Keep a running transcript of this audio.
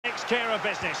Takes care of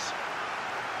business.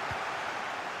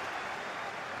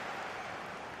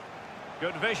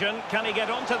 Good vision. Can he get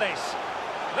onto this?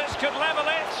 This could level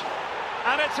it.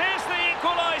 And it is the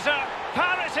equaliser.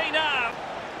 Parity now.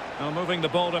 Well, moving the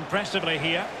ball impressively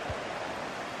here.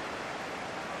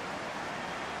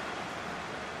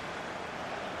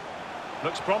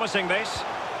 Looks promising, this.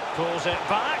 Pulls it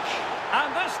back.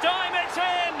 And this time it's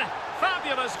in.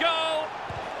 Fabulous goal.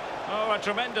 Oh, a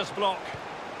tremendous block.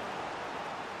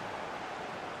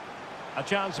 A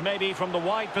chance maybe from the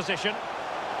wide position.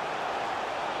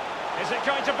 Is it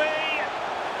going to be?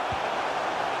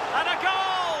 And a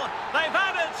goal! They've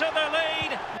added to the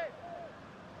lead.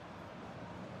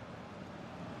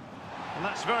 And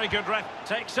that's very good ref.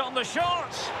 Takes on the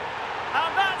shot.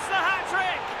 And that's the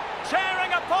hat-trick.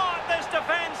 Tearing apart this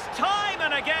defence time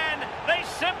and again. They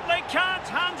simply can't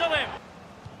handle him.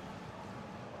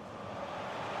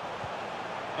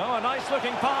 Oh, a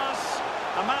nice-looking pass.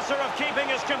 A matter of keeping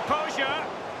his composure.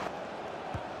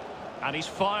 And he's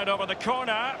fired over the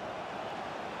corner.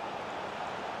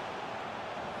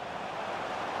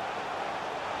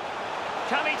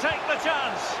 Can he take the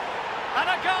chance? And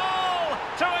a goal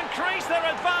to increase their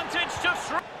advantage to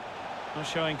 3. They're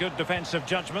showing good defensive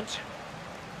judgment.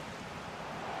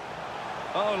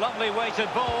 Oh, lovely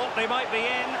weighted ball. They might be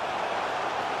in.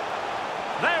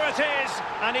 There it is.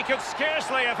 And he could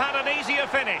scarcely have had an easier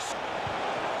finish.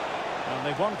 And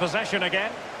they've won possession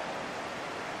again.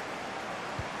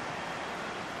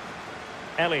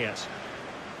 Elliott.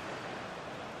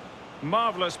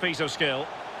 Marvellous piece of skill.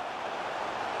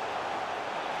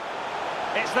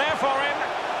 It's there for him.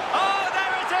 Oh,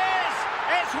 there it is!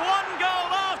 It's one goal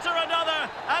after another,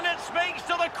 and it speaks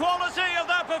to the quality of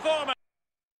that performance.